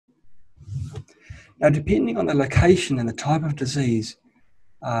Now, depending on the location and the type of disease,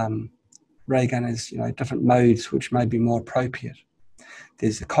 ray gun has different modes which may be more appropriate.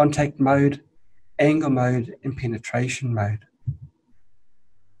 There's the contact mode, angle mode, and penetration mode.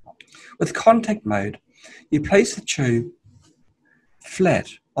 With contact mode, you place the tube flat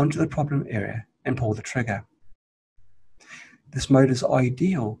onto the problem area and pull the trigger. This mode is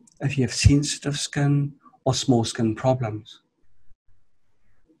ideal if you have sensitive skin or small skin problems.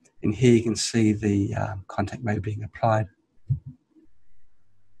 And here you can see the contact mode being applied.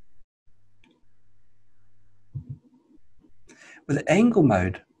 With angle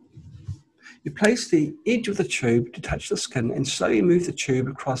mode, you place the edge of the tube to touch the skin and slowly move the tube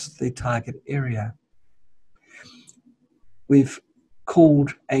across the target area. We've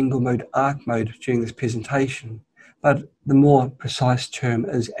called angle mode arc mode during this presentation, but the more precise term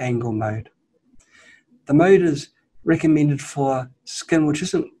is angle mode. The mode is recommended for skin which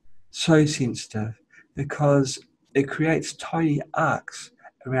isn't so sensitive because it creates tiny arcs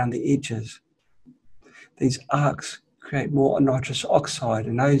around the edges. These arcs create more nitrous oxide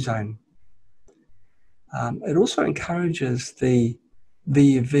and ozone. It also encourages the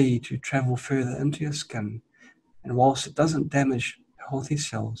VUV to travel further into your skin, and whilst it doesn't damage healthy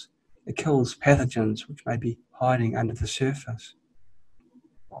cells, it kills pathogens which may be hiding under the surface.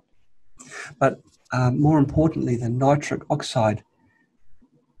 But more importantly, the nitric oxide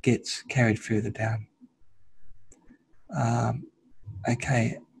gets carried further down.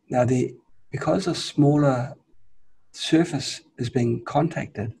 Okay, now because a smaller surface is being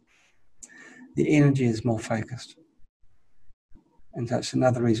contacted, the energy is more focused. And that's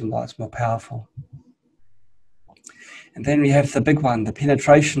another reason why it's more powerful. And then we have the big one, the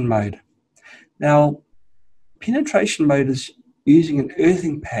penetration mode. Now, penetration mode is using an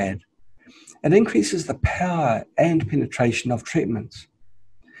earthing pad. It increases the power and penetration of treatments.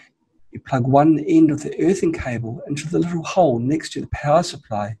 You plug one end of the earthing cable into the little hole next to the power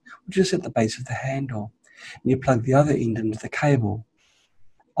supply, which is at the base of the handle. And you plug the other end into the cable,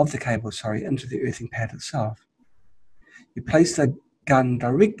 into the earthing pad itself. You place the gun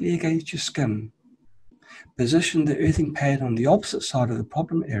directly against your skin, position the earthing pad on the opposite side of the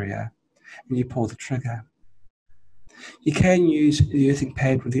problem area, and you pull the trigger. You can use the earthing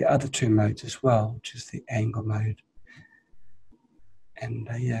pad with the other two modes as well, which is the angle mode. And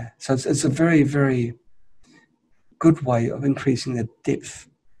so it's a very, very good way of increasing the depth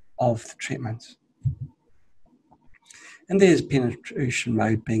of the treatments. And there's penetration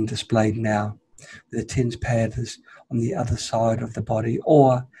mode being displayed now. The TENS pad is on the other side of the body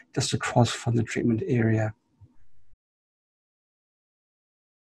or just across from the treatment area.